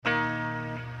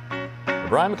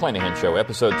Brian McClanahan Show,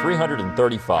 episode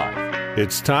 335.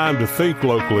 It's time to think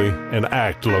locally and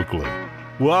act locally.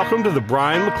 Welcome to the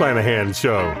Brian McClanahan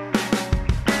Show.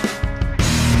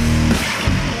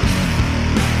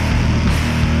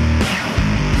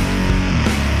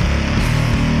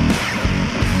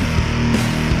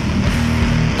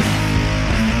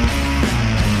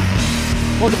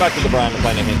 Welcome back to the Brian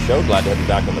McClanahan Show. Glad to have you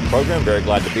back on the program. Very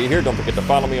glad to be here. Don't forget to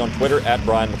follow me on Twitter at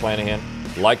Brian McClanahan,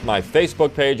 like my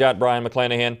Facebook page at Brian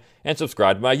McClanahan, and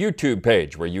subscribe to my YouTube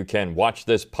page where you can watch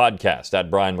this podcast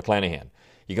at Brian McClanahan.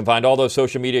 You can find all those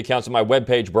social media accounts on my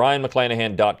webpage,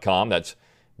 brianmcclanahan.com. That's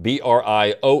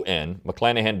B-R-I-O-N,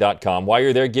 McClanahan.com. While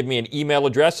you're there, give me an email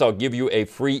address. I'll give you a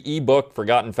free ebook,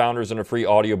 Forgotten Founders, and a free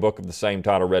audiobook of the same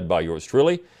title read by yours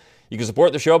truly. You can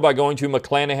support the show by going to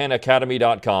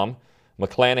McClanahanacademy.com.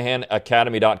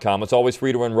 McClanahanacademy.com. It's always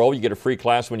free to enroll. You get a free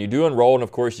class when you do enroll, and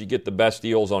of course you get the best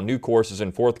deals on new courses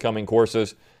and forthcoming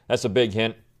courses. That's a big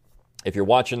hint. If you're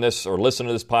watching this or listening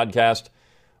to this podcast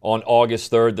on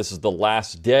August 3rd, this is the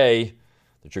last day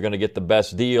that you're going to get the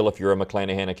best deal if you're a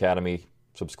McClanahan Academy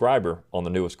subscriber on the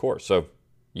newest course. So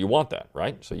you want that,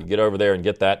 right? So you get over there and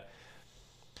get that.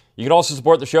 You can also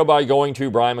support the show by going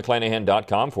to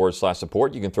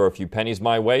brianmcclanahan.com/support. You can throw a few pennies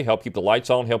my way, help keep the lights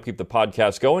on, help keep the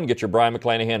podcast going. Get your Brian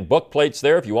McClanahan book plates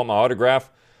there. If you want my autograph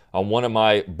on one of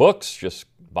my books, just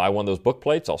buy one of those book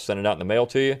plates. I'll send it out in the mail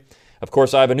to you. Of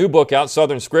course, I have a new book out,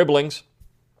 Southern Scribblings.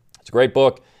 It's a great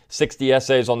book, 60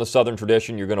 essays on the Southern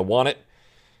tradition. You're going to want it.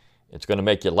 It's going to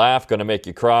make you laugh, going to make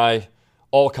you cry,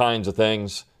 all kinds of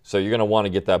things. So you're going to want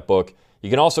to get that book. You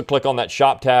can also click on that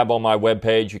shop tab on my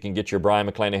webpage. You can get your Brian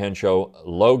McClanahan Show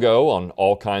logo on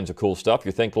all kinds of cool stuff.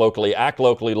 Your Think Locally, Act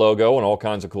Locally logo and all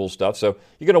kinds of cool stuff. So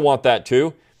you're going to want that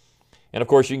too. And of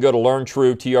course, you can go to Learn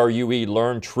True, T-R-U-E,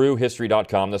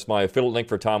 LearnTrueHistory.com. That's my affiliate link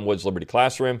for Tom Wood's Liberty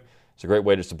Classroom. It's a great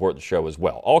way to support the show as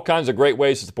well. All kinds of great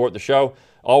ways to support the show.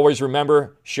 Always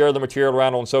remember, share the material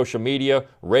around on social media.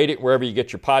 Rate it wherever you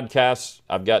get your podcasts.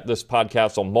 I've got this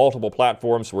podcast on multiple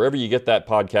platforms. Wherever you get that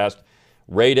podcast,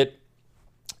 rate it.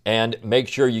 And make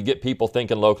sure you get people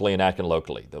thinking locally and acting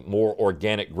locally. The more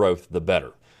organic growth, the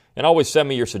better. And always send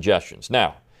me your suggestions.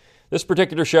 Now, this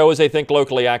particular show is a Think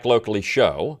Locally, Act Locally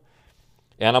show.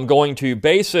 And I'm going to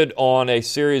base it on a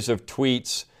series of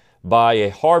tweets by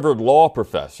a Harvard law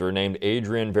professor named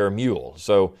Adrian Vermeule.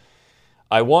 So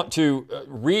I want to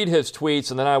read his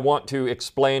tweets, and then I want to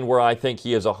explain where I think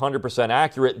he is 100%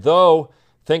 accurate, though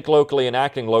Think Locally and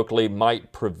Acting Locally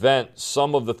might prevent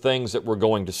some of the things that we're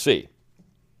going to see.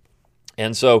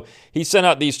 And so he sent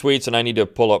out these tweets, and I need to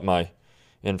pull up my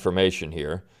information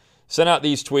here. Sent out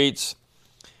these tweets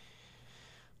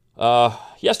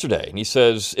yesterday, and he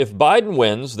says, if Biden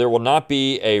wins, there will not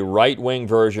be a right-wing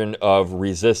version of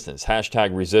resistance,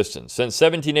 hashtag resistance. Since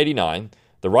 1789,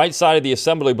 the right side of the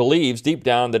assembly believes deep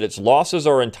down that its losses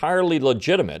are entirely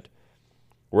legitimate,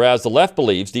 whereas the left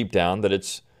believes deep down that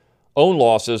its own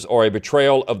losses are a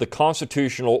betrayal of the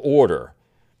constitutional order.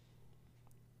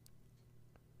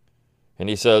 And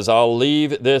he says, I'll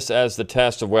leave this as the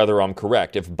test of whether I'm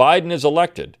correct. If Biden is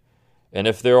elected, and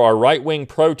if there are right-wing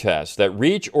protests that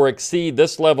reach or exceed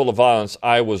this level of violence,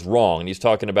 I was wrong. And he's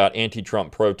talking about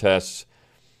anti-Trump protests,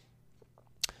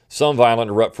 some violent,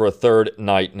 erupt for a third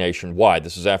night nationwide.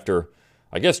 This is after,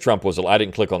 I guess Trump was, I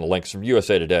didn't click on the links from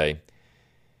USA Today.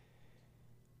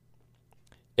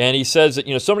 And he says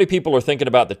that, so many people are thinking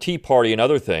about the Tea Party and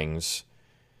other things.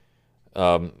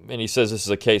 And he says this is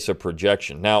a case of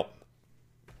projection. Now,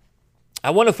 I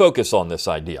want to focus on this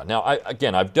idea. Now, I've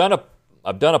done a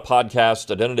podcast.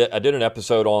 I did an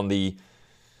episode on the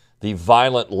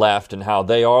violent left and how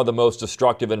they are the most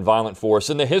destructive and violent force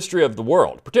in the history of the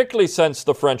world, particularly since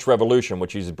the French Revolution,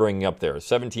 which he's bringing up there.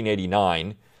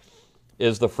 1789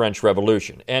 is the French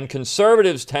Revolution. And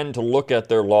conservatives tend to look at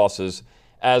their losses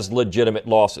as legitimate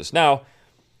losses. Now,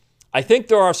 I think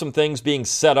there are some things being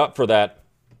set up for that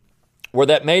where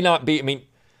that may not be.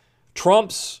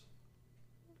 Trump's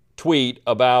tweet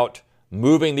about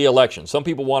moving the election. Some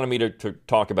people wanted me to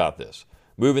talk about this.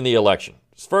 Moving the election.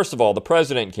 First of all, the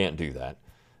president can't do that.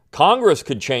 Congress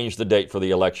could change the date for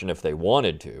the election if they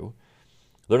wanted to.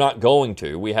 They're not going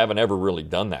to. We haven't ever really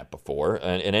done that before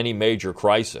in any major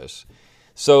crisis.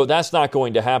 So that's not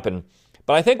going to happen.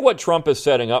 But I think what Trump is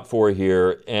setting up for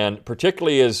here, and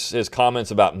particularly his comments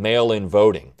about mail-in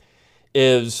voting,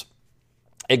 is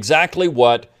exactly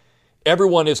what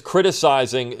everyone is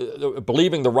criticizing,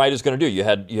 believing the right is going to do. You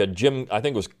had Jim, I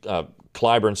think it was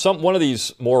Clyburn, one of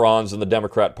these morons in the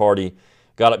Democrat Party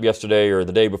got up yesterday or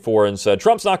the day before and said,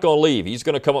 Trump's not going to leave. He's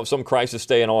going to come up with some crisis,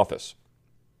 stay in office.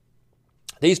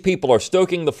 These people are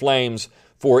stoking the flames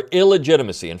for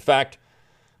illegitimacy. In fact,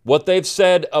 What they've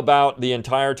said about the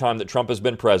entire time that Trump has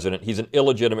been president, he's an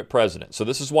illegitimate president. So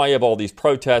this is why you have all these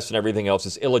protests and everything else,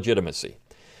 is illegitimacy.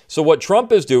 So what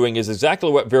Trump is doing is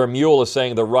exactly what Vermeule is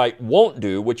saying the right won't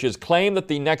do, which is claim that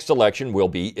the next election will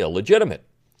be illegitimate.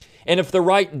 And if the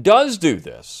right does do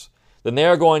this, then they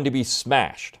are going to be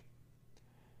smashed.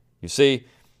 You see,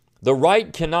 the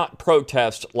right cannot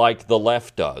protest like the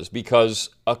left does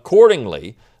because,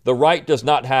 accordingly, the right does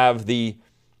not have the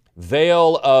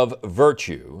veil of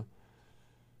virtue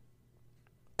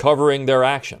covering their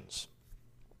actions.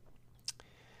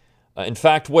 In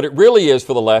fact, what it really is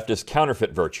for the left is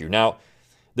counterfeit virtue. Now,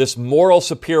 this moral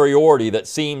superiority that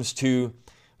seems to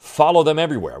follow them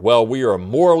everywhere. Well, we are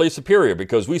morally superior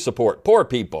because we support poor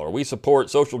people or we support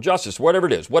social justice, whatever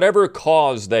it is. Whatever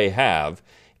cause they have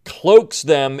cloaks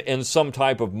them in some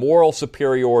type of moral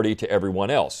superiority to everyone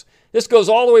else. This goes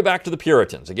all the way back to the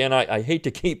Puritans. Again, I hate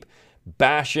to keep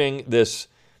bashing this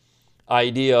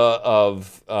idea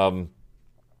of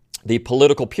the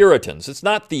political Puritans. It's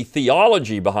not the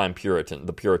theology behind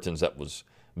the Puritans that was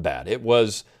bad. It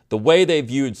was the way they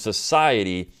viewed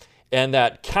society and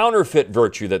that counterfeit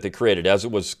virtue that they created, as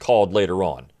it was called later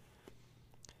on.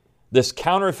 This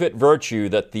counterfeit virtue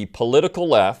that the political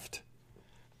left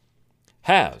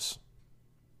has.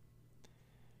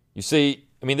 You see,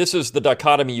 this is the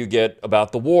dichotomy you get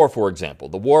about the war, for example.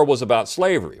 The war was about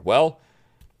slavery. Well,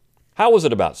 how was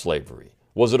it about slavery?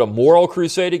 Was it a moral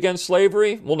crusade against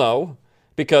slavery? Well, no.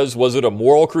 Because was it a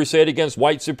moral crusade against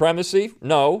white supremacy?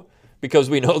 No. Because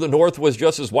we know the North was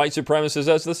just as white supremacist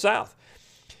as the South.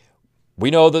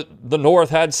 We know that the North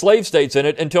had slave states in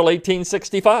it until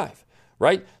 1865,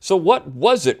 right? So what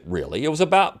was it really? It was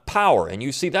about power. And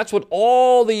you see, that's what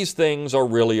all these things are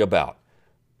really about.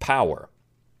 Power.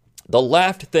 The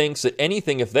left thinks that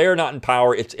anything, if they are not in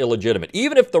power, it's illegitimate.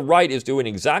 Even if the right is doing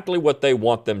exactly what they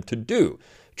want them to do.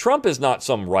 Trump is not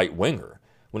some right-winger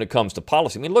when it comes to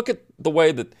policy. Look at the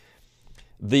way that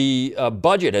the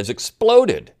budget has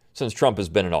exploded since Trump has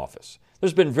been in office.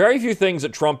 There's been very few things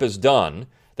that Trump has done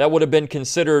that would have been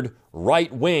considered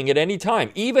right-wing at any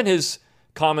time. Even his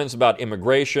comments about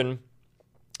immigration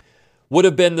would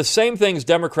have been the same things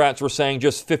Democrats were saying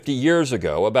just 50 years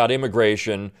ago about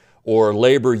immigration or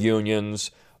labor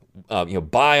unions,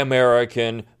 buy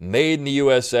American, made in the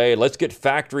USA, let's get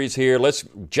factories here, let's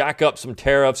jack up some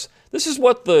tariffs. This is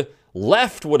what the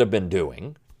left would have been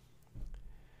doing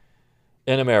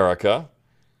in America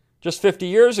just 50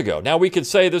 years ago. Now we could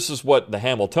say this is what the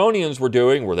Hamiltonians were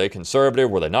doing. Were they conservative?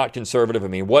 Were they not conservative?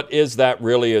 What is that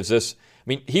really? Is this,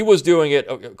 he was doing it,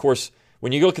 of course,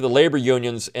 when you look at the labor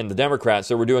unions and the Democrats,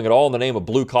 they were doing it all in the name of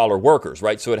blue-collar workers,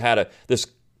 right? So it had this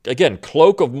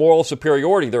cloak of moral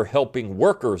superiority. They're helping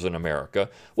workers in America,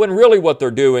 when really what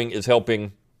they're doing is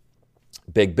helping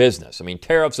big business.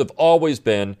 Tariffs have always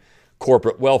been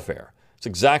corporate welfare. It's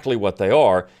exactly what they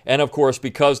are. And of course,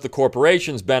 because the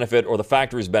corporations benefit or the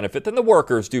factories benefit, then the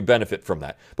workers do benefit from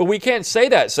that. But we can't say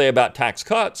about tax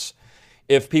cuts.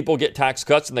 If people get tax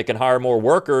cuts and they can hire more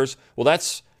workers, well,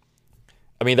 that's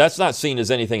not seen as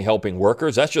anything helping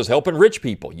workers. That's just helping rich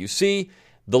people. You see,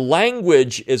 the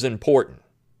language is important.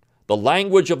 The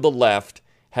language of the left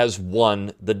has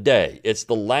won the day. It's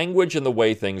the language and the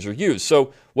way things are used.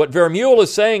 So what Vermeule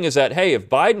is saying is that, hey, if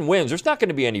Biden wins, there's not going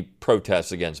to be any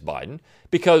protests against Biden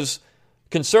because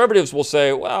conservatives will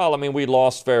say, well, we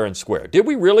lost fair and square. Did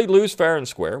we really lose fair and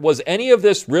square? Was any of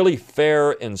this really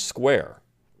fair and square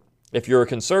if you're a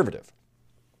conservative?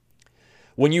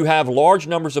 When you have large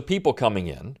numbers of people coming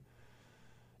in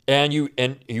and you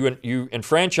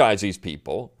enfranchise these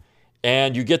people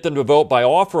and you get them to vote by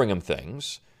offering them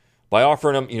things, by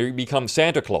offering them, you become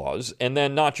Santa Claus. And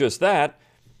then not just that,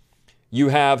 you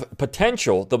have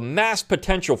the mass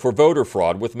potential for voter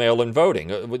fraud with mail-in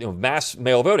voting, mass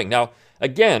mail voting. Now,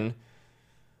 again,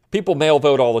 people mail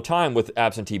vote all the time with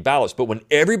absentee ballots, but when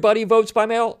everybody votes by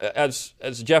mail, as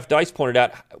Jeff Dice pointed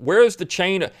out, where is the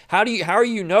chain? How do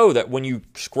you know that when you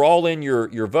scrawl in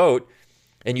your vote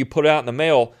and you put it out in the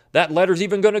mail, that letter's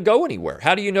even going to go anywhere?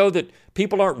 How do you know that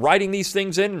people aren't writing these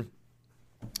things in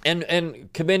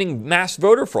and committing mass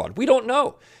voter fraud? We don't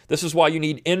know. This is why you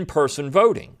need in-person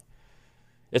voting.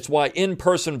 It's why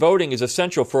in-person voting is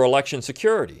essential for election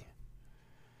security.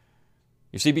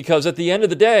 You see, because at the end of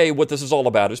the day, what this is all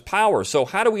about is power. So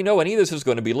how do we know any of this is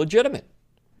going to be legitimate?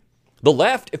 The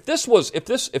left,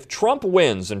 if Trump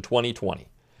wins in 2020,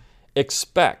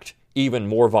 expect even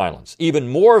more violence, even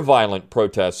more violent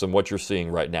protests than what you're seeing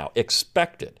right now.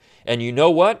 Expect it. And you know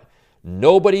what?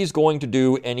 Nobody's going to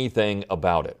do anything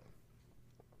about it.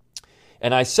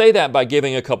 And I say that by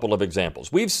giving a couple of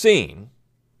examples. We've seen,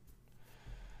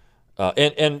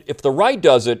 and if the right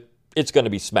does it, it's going to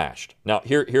be smashed. Now,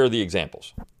 here are the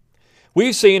examples.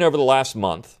 We've seen over the last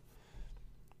month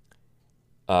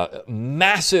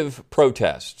massive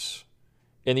protests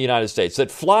in the United States that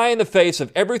fly in the face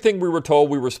of everything we were told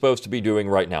we were supposed to be doing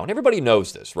right now. And everybody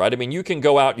knows this, right? I mean, you can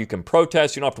go out, you can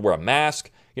protest, you don't have to wear a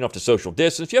mask, you don't have to social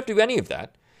distance, you have to do any of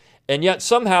that. And yet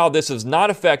somehow this has not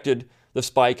affected the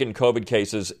spike in COVID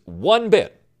cases one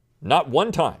bit, not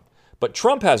one time. But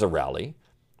Trump has a rally,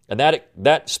 and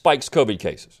that spikes COVID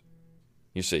cases,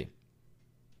 you see.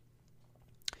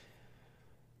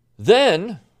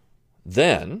 Then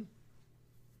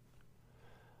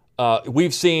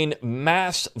we've seen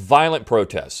mass violent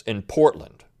protests in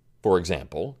Portland, for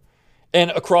example,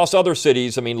 and across other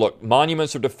cities. I mean, look,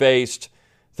 monuments are defaced,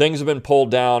 things have been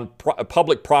pulled down,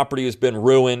 public property has been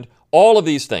ruined, all of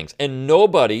these things. And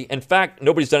nobody's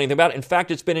done anything about it. In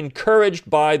fact, it's been encouraged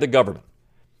by the government,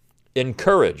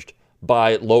 encouraged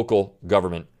by local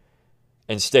government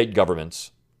and state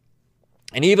governments,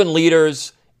 and even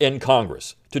leaders in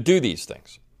Congress to do these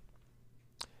things.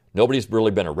 Nobody's really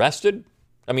been arrested.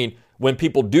 I mean, when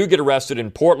people do get arrested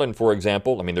in Portland, for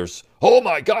example, I mean, there's, oh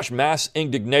my gosh, mass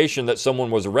indignation that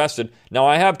someone was arrested. Now,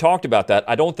 I have talked about that.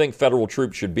 I don't think federal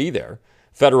troops should be there.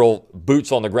 Federal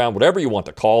boots on the ground, whatever you want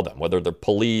to call them, whether they're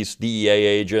police, DEA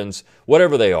agents,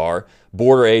 whatever they are,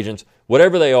 border agents,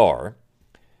 whatever they are,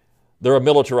 they're a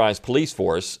militarized police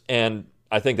force, and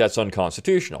I think that's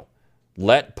unconstitutional.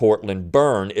 Let Portland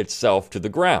burn itself to the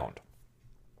ground.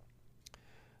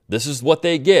 This is what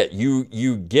they get.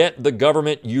 You get the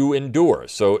government you endure.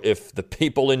 So if the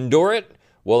people endure it,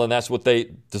 well, then that's what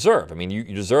they deserve. I mean, you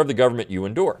deserve the government you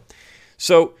endure.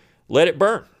 So let it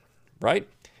burn, right?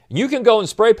 You can go and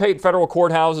spray paint federal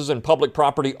courthouses and public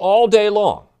property all day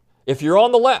long. If you're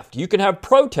on the left, you can have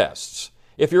protests.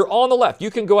 If you're on the left,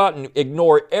 you can go out and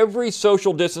ignore every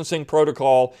social distancing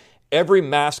protocol, every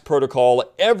mask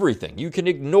protocol, everything. You can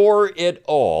ignore it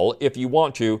all if you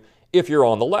want to, if you're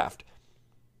on the left.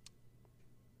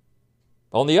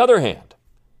 On the other hand,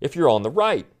 if you're on the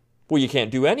right, well, you can't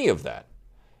do any of that.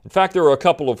 In fact, there are a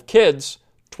couple of kids,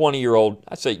 20-year-old,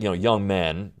 I'd say, young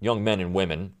men and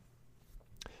women,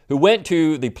 who went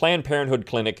to the Planned Parenthood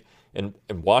clinic in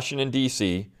Washington,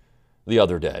 D.C. the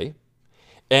other day,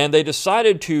 and they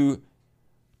decided to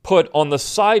put on the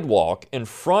sidewalk in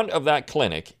front of that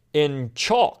clinic in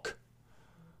chalk,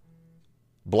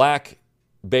 "Black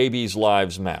babies'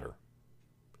 lives matter."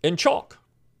 In chalk.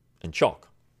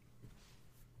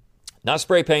 Not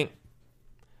spray paint,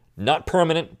 not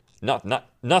permanent,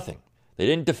 nothing. They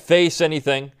didn't deface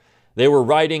anything. They were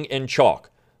writing in chalk.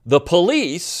 The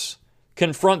police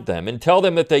confront them and tell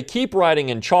them that they keep writing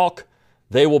in chalk,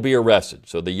 they will be arrested.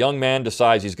 So the young man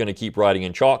decides he's going to keep writing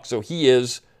in chalk, so he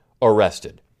is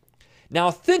arrested.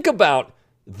 Now think about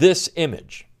this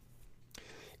image.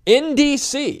 In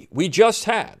D.C., we just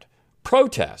had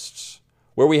protests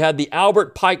where we had the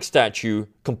Albert Pike statue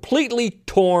completely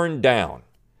torn down.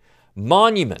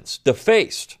 Monuments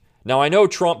defaced. Now, I know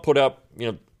Trump put up,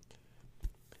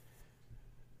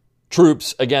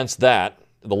 troops against that,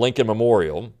 the Lincoln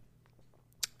Memorial.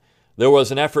 There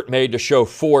was an effort made to show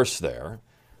force there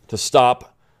to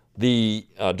stop the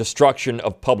destruction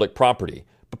of public property.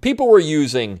 But people were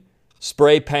using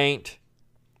spray paint.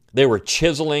 They were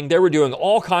chiseling. They were doing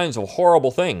all kinds of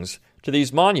horrible things to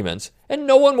these monuments, and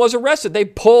no one was arrested. They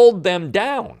pulled them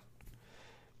down.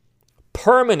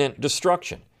 Permanent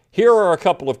destruction. Here are a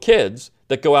couple of kids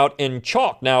that go out in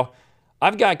chalk. Now,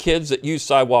 I've got kids that use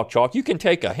sidewalk chalk. You can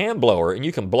take a hand blower and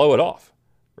you can blow it off,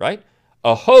 right?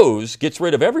 A hose gets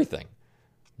rid of everything.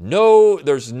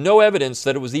 There's no evidence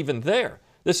that it was even there.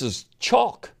 This is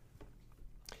chalk.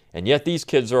 And yet these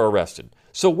kids are arrested.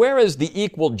 So where is the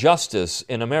equal justice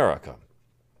in America?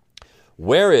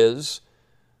 Where is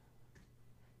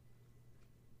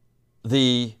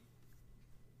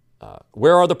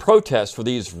where are the protests for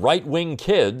these right-wing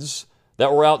kids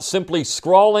that were out simply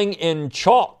scrawling in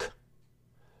chalk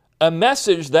a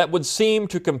message that would seem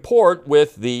to comport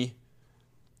with the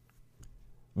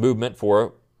movement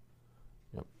for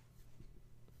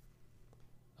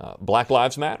Black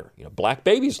Lives Matter, Black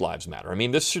babies' lives matter. I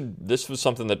mean, this was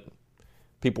something that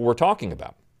people were talking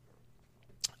about.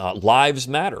 Lives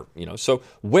matter, So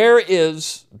where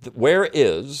is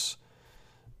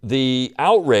the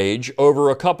outrage over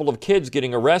a couple of kids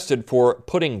getting arrested for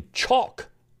putting chalk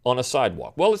on a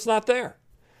sidewalk? Well, it's not there.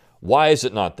 Why is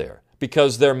it not there?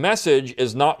 Because their message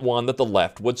is not one that the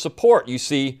left would support. You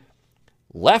see,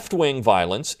 left-wing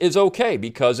violence is okay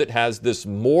because it has this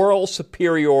moral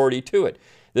superiority to it,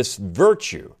 this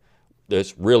virtue,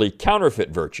 this really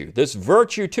counterfeit virtue, this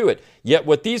virtue to it. Yet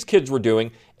what these kids were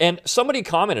doing, and somebody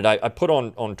commented, I put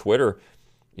on Twitter,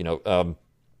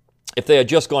 If they had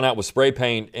just gone out with spray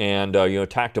paint and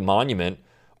attacked a monument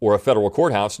or a federal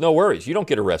courthouse, no worries. You don't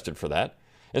get arrested for that.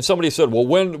 And somebody said, well,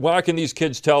 why can these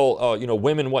kids tell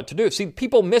women what to do? See,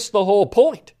 people miss the whole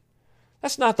point.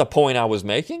 That's not the point I was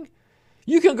making.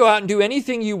 You can go out and do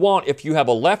anything you want if you have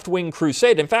a left-wing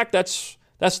crusade. In fact, that's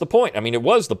the point. I mean, it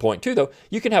was the point too, though.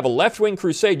 You can have a left-wing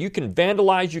crusade. You can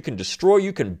vandalize. You can destroy.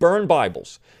 You can burn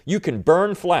Bibles. You can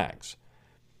burn flags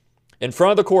in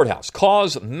front of the courthouse,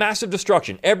 cause massive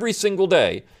destruction every single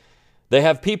day. They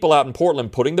have people out in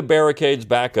Portland putting the barricades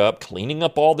back up, cleaning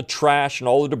up all the trash and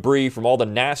all the debris from all the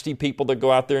nasty people that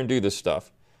go out there and do this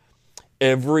stuff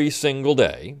every single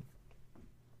day.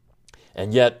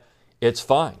 And yet, it's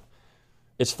fine.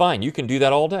 It's fine. You can do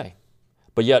that all day.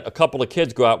 But yet, a couple of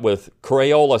kids go out with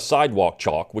Crayola sidewalk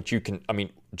chalk, which you can,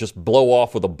 just blow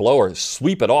off with a blower,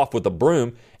 sweep it off with a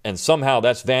broom, and somehow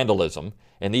that's vandalism,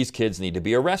 and these kids need to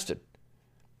be arrested.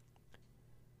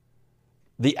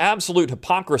 The absolute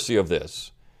hypocrisy of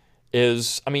this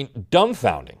is,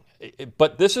 dumbfounding.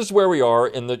 But this is where we are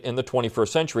in the 21st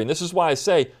century, and this is why I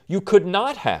say you could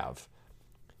not have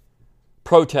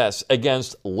protests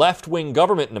against left-wing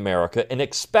government in America and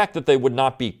expect that they would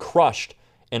not be crushed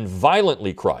and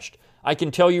violently crushed. I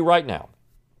can tell you right now,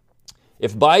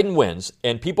 if Biden wins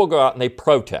and people go out and they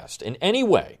protest in any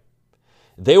way,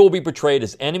 they will be portrayed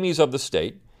as enemies of the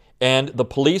state, and the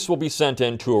police will be sent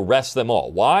in to arrest them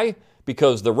all. Why?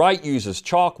 Because the right uses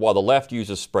chalk while the left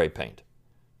uses spray paint.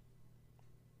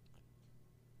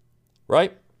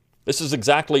 Right? This is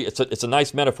exactly, it's a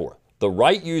nice metaphor. The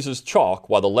right uses chalk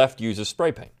while the left uses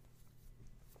spray paint.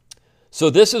 So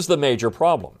this is the major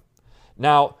problem.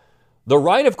 Now, the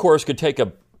right, of course, could take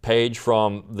a page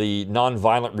from the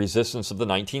nonviolent resistance of the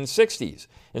 1960s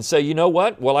and say, you know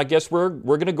what? Well, I guess we're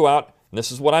going to go out, and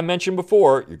this is what I mentioned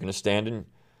before, you're going to stand in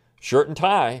shirt and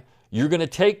tie, you're going to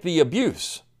take the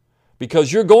abuse,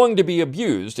 because you're going to be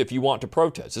abused if you want to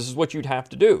protest. This is what you'd have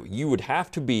to do. You would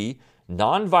have to be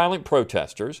nonviolent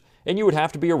protesters, and you would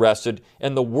have to be arrested,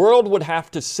 and the world would have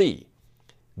to see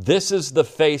this is the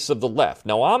face of the left.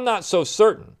 Now, I'm not so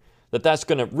certain that that's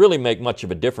going to really make much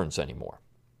of a difference anymore,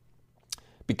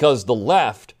 because the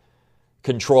left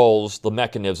controls the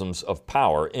mechanisms of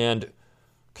power, and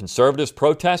conservatives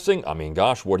protesting,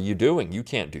 gosh, what are you doing? You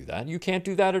can't do that. You can't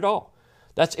do that at all.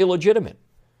 That's illegitimate.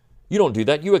 You don't do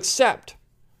that. You accept,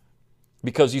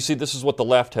 because you see, this is what the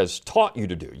left has taught you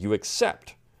to do. You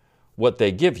accept what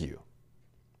they give you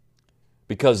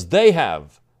because they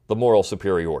have the moral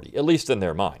superiority, at least in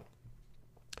their mind.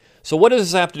 So what does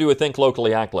this have to do with think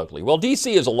locally, act locally? Well,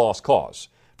 D.C. is a lost cause.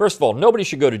 First of all, nobody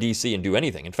should go to D.C. and do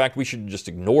anything. In fact, we should just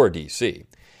ignore D.C.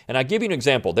 And I'll give you an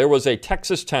example. There was a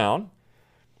Texas town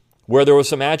where there was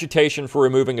some agitation for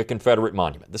removing a Confederate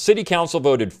monument. The city council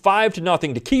voted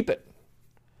 5-0 to keep it.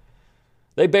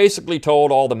 They basically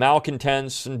told all the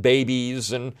malcontents and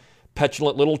babies and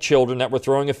petulant little children that were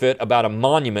throwing a fit about a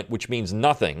monument which means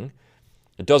nothing.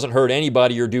 It doesn't hurt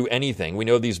anybody or do anything. We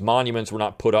know these monuments were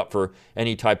not put up for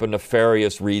any type of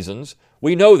nefarious reasons.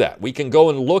 We know that. We can go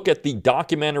and look at the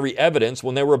documentary evidence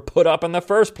when they were put up in the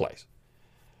first place.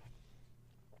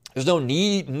 There's no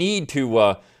need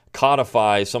to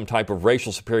codify some type of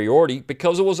racial superiority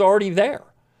because it was already there.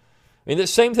 The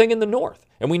same thing in the North.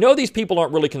 And we know these people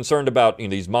aren't really concerned about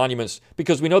these monuments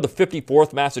because we know the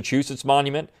 54th Massachusetts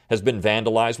monument has been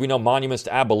vandalized. We know monuments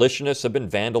to abolitionists have been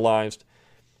vandalized.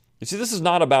 You see, this is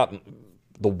not about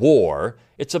the war.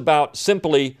 It's about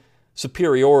simply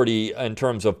superiority in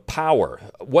terms of power.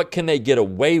 What can they get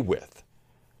away with?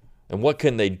 And what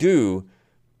can they do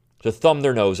to thumb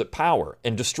their nose at power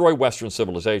and destroy Western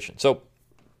civilization? So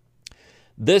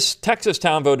this Texas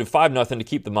town voted 5-0 to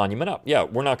keep the monument up. Yeah,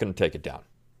 we're not going to take it down.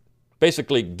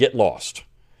 Basically, get lost.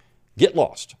 Get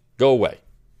lost. Go away.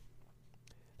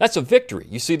 That's a victory.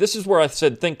 You see, this is where I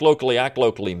said think locally, act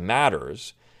locally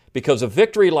matters, because a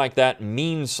victory like that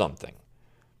means something.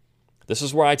 This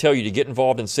is where I tell you to get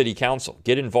involved in city council,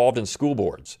 get involved in school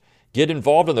boards, get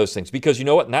involved in those things, because you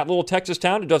know what? In that little Texas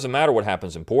town, it doesn't matter what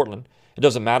happens in Portland. It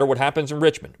doesn't matter what happens in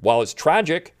Richmond. While it's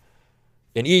tragic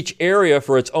in each area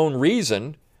for its own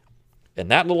reason, in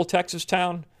that little Texas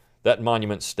town, that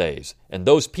monument stays. And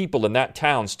those people in that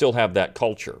town still have that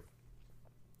culture.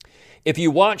 If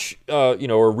you watch,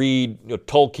 or read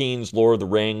Tolkien's Lord of the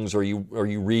Rings, or you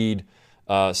read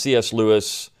C.S.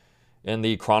 Lewis and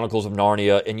the Chronicles of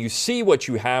Narnia, and you see what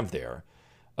you have there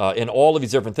in all of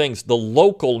these different things, the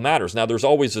local matters. Now, there's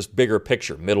always this bigger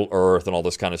picture, Middle Earth and all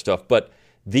this kind of stuff, but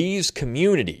these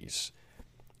communities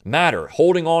matter,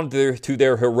 holding on to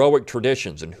their heroic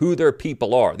traditions and who their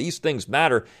people are. These things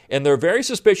matter, and they're very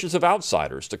suspicious of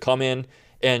outsiders to come in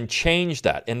and change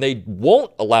that. And they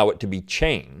won't allow it to be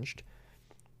changed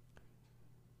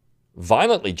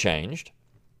violently changed.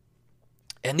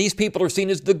 And these people are seen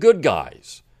as the good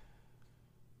guys.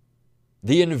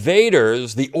 The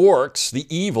invaders, the orcs, the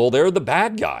evil, they're the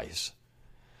bad guys.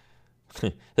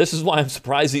 This is why I'm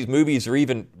surprised these movies are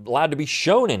even allowed to be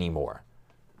shown anymore.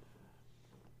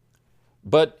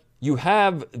 But you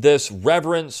have this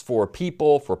reverence for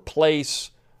people, for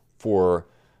place, for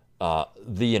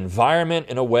the environment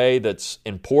in a way that's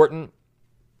important,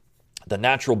 the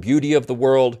natural beauty of the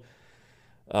world.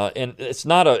 And it's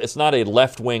not a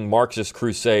left-wing Marxist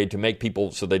crusade to make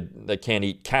people so they can't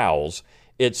eat cows.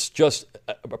 It's just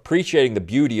appreciating the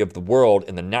beauty of the world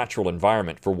and the natural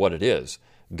environment for what it is,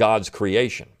 God's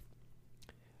creation.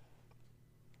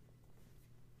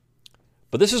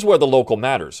 But this is where the local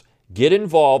matters. Get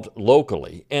involved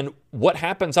locally. And what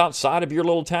happens outside of your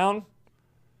little town?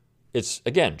 It's,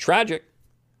 again, tragic,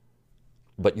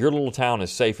 but your little town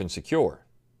is safe and secure.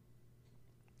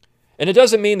 And it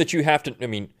doesn't mean that you have to,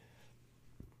 you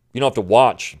don't have to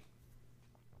watch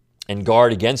and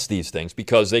guard against these things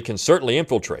because they can certainly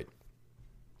infiltrate.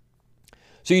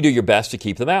 So you do your best to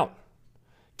keep them out.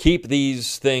 Keep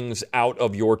these things out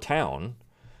of your town.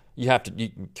 Of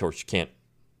course, you can't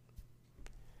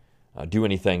do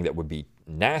anything that would be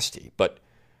nasty, but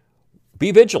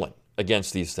be vigilant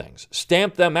against these things.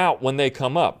 Stamp them out when they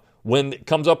come up. When it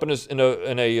comes up in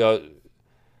a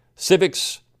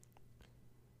civics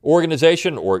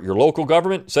organization or your local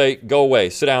government, say, go away,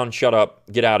 sit down, shut up,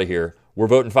 get out of here. We're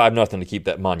voting 5-0 to keep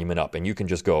that monument up, and you can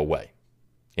just go away.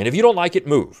 And if you don't like it,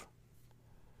 move.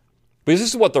 Because this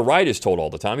is what the right is told all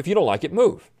the time. If you don't like it,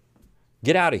 move.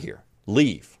 Get out of here.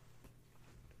 Leave.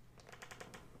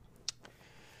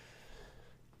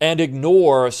 And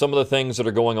ignore some of the things that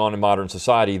are going on in modern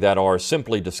society that are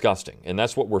simply disgusting. And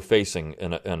that's what we're facing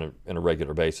in a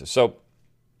regular basis. So,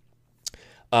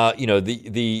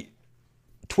 the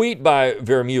tweet by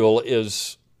Vermeulen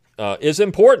is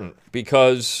important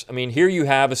because, here you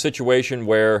have a situation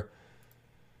where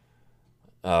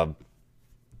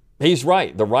he's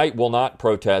right. The right will not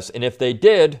protest. And if they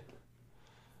did,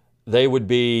 they would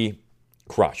be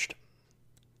crushed.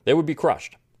 They would be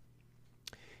crushed.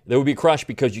 They would be crushed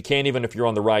because you can't, even if you're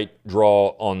on the right, draw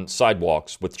on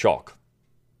sidewalks with chalk.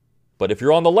 But if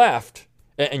you're on the left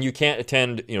and you can't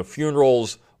attend,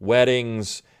 funerals,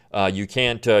 weddings, you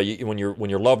can't, when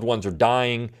your loved ones are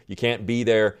dying, you can't be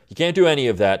there. You can't do any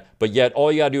of that. But yet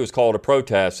all you got to do is call it a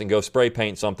protest and go spray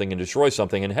paint something and destroy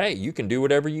something. And hey, you can do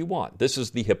whatever you want. This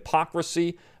is the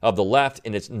hypocrisy of the left,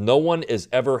 and no one is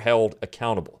ever held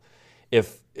accountable.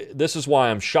 This is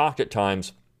why I'm shocked at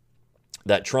times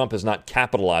that Trump is not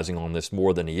capitalizing on this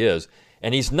more than he is.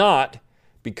 And he's not,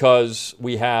 because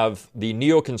we have the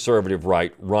neoconservative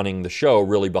right running the show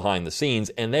really behind the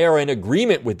scenes, and they are in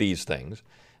agreement with these things.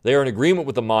 They are in agreement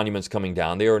with the monuments coming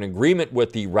down. They are in agreement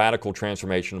with the radical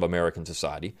transformation of American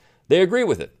society. They agree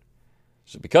with it.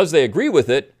 So because they agree with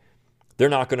it, they're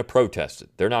not going to protest it.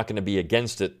 They're not going to be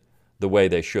against it the way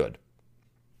they should.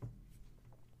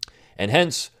 And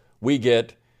hence, we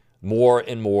get more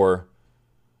and more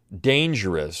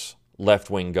dangerous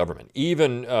left-wing government.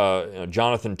 Even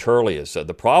Jonathan Turley has said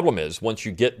the problem is once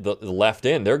you get the left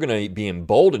in, they're going to be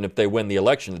emboldened if they win the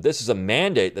election. This is a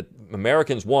mandate that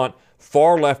Americans want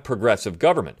far left progressive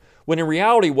government. When in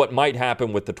reality, what might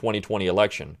happen with the 2020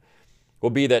 election will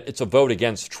be that it's a vote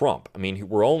against Trump.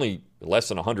 We're only less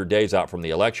than 100 days out from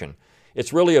the election.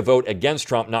 It's really a vote against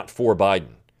Trump, not for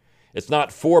Biden. It's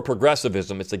not for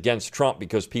progressivism. It's against Trump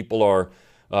because people are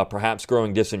perhaps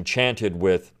growing disenchanted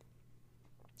with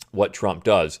what Trump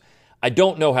does. I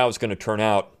don't know how it's going to turn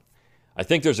out. I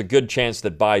think there's a good chance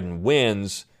that Biden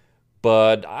wins,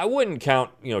 but I wouldn't count,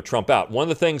 Trump out. One of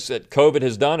the things that COVID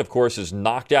has done, of course, is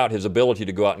knocked out his ability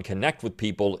to go out and connect with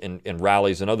people in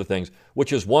rallies and other things,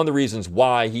 which is one of the reasons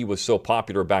why he was so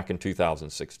popular back in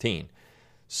 2016.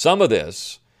 Some of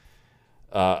this,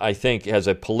 I think, has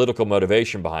a political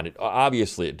motivation behind it.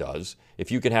 Obviously it does.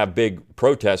 If you can have big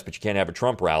protests, but you can't have a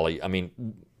Trump rally,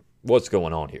 what's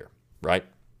going on here, right?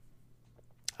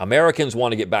 Americans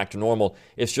want to get back to normal.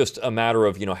 It's just a matter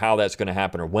of, how that's going to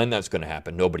happen or when that's going to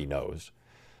happen. Nobody knows.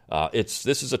 This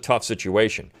is a tough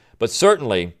situation. But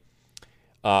certainly,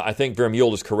 I think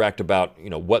Vermeulen is correct about,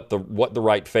 what the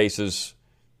right faces.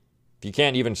 If you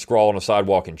can't even scrawl on a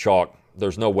sidewalk in chalk,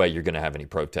 there's no way you're going to have any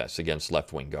protests against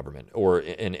left-wing government or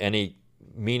in any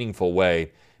meaningful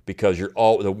way, because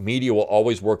the media will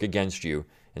always work against you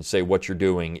and say what you're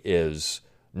doing is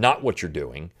not what you're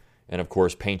doing, and of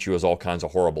course paint you as all kinds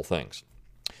of horrible things.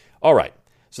 All right,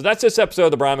 so that's this episode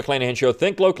of the Brian McClanahan Show.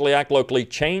 Think locally, act locally,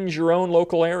 change your own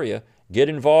local area, get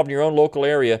involved in your own local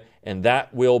area, and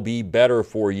that will be better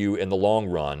for you in the long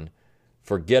run.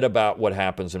 Forget about what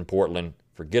happens in Portland.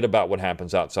 Forget about what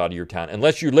happens outside of your town,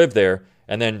 unless you live there,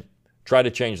 and then try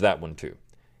to change that one too,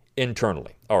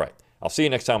 internally. All right. I'll see you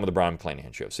next time on the Brian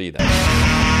McClanahan Show. See you then.